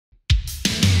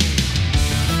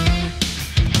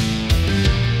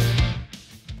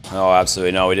Oh,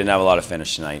 absolutely. No, we didn't have a lot of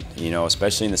finish tonight. You know,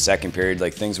 especially in the second period,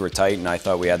 like things were tight, and I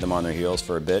thought we had them on their heels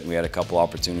for a bit. We had a couple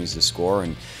opportunities to score,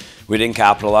 and we didn't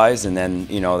capitalize. And then,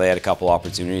 you know, they had a couple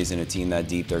opportunities, and a team that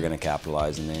deep, they're going to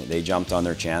capitalize, and they jumped on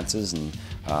their chances. And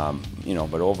you know,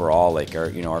 but overall, like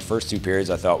our first two periods,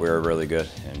 I thought we were really good,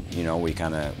 and you know, we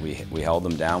held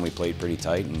them down. We played pretty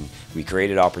tight, and we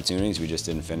created opportunities. We just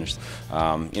didn't finish.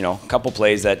 You know, a couple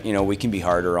plays that we can be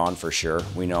harder on for sure.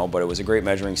 We know, but it was a great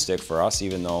measuring stick for us.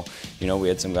 Even though we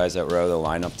had some guys that were out of the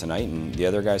lineup tonight, and the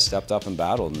other guys stepped up and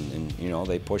battled, and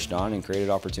they pushed on and created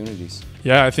opportunities.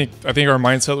 Yeah, I think our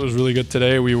mindset was really good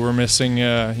today. We were missing,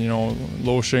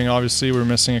 Loshing, obviously. We were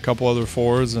missing a couple other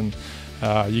forwards, and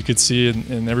you could see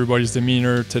in everybody's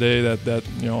demeanor today that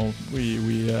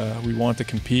we want to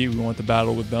compete, we want to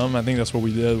battle with them. I think that's what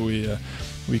we did.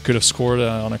 We could have scored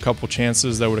on a couple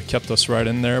chances that would have kept us right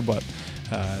in there, but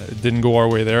it didn't go our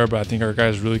way there. But I think our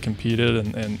guys really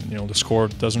competed, and the score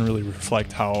doesn't really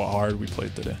reflect how hard we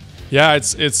played today. Yeah,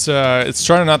 it's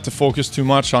trying not to focus too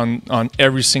much on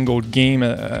every single game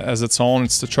as its own.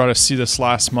 It's to try to see this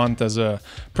last month as a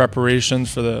preparation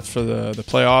for the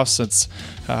playoffs. It's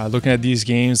looking at these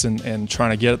games and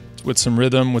trying to get with some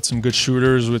rhythm, with some good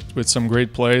shooters, with some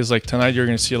great plays. Like tonight, you're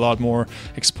going to see a lot more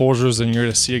exposures than you're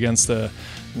going to see against the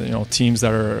teams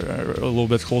that are a little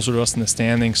bit closer to us in the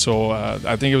standings. So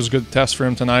I think it was a good test for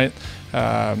him tonight.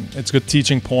 It's good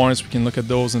teaching points. We can look at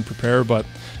those and prepare, but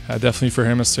definitely for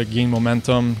him is to gain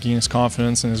momentum, gain his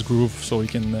confidence and his groove, so he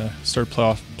can start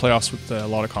playoffs with a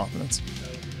lot of confidence.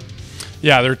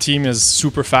 Yeah, their team is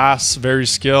super fast, very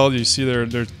skilled. You see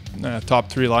their top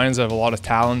three lines have a lot of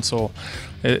talent, so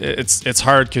it's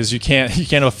hard because you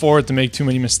can't afford to make too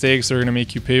many mistakes. They're going to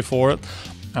make you pay for it.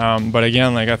 But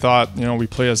again, like I thought, we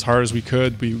played as hard as we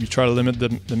could. We try to limit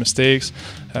the mistakes.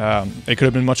 It could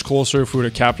have been much closer if we would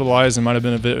have capitalized. It might have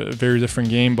been a very different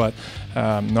game, but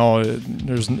no,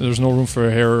 there's no room for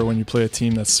error when you play a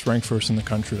team that's ranked first in the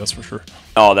country. That's for sure.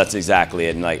 Oh, that's exactly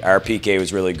it. And like our PK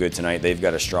was really good tonight. They've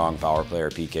got a strong power player.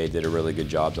 PK did a really good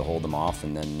job to hold them off,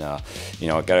 and then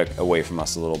it got away from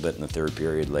us a little bit in the third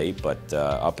period late. But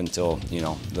up until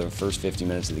the first 50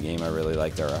 minutes of the game, I really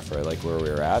liked our effort. I liked where we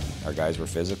were at. Our guys were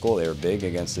physical. They were big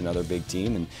against another big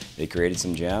team, and they created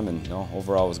some jam. And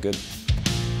overall, it was good.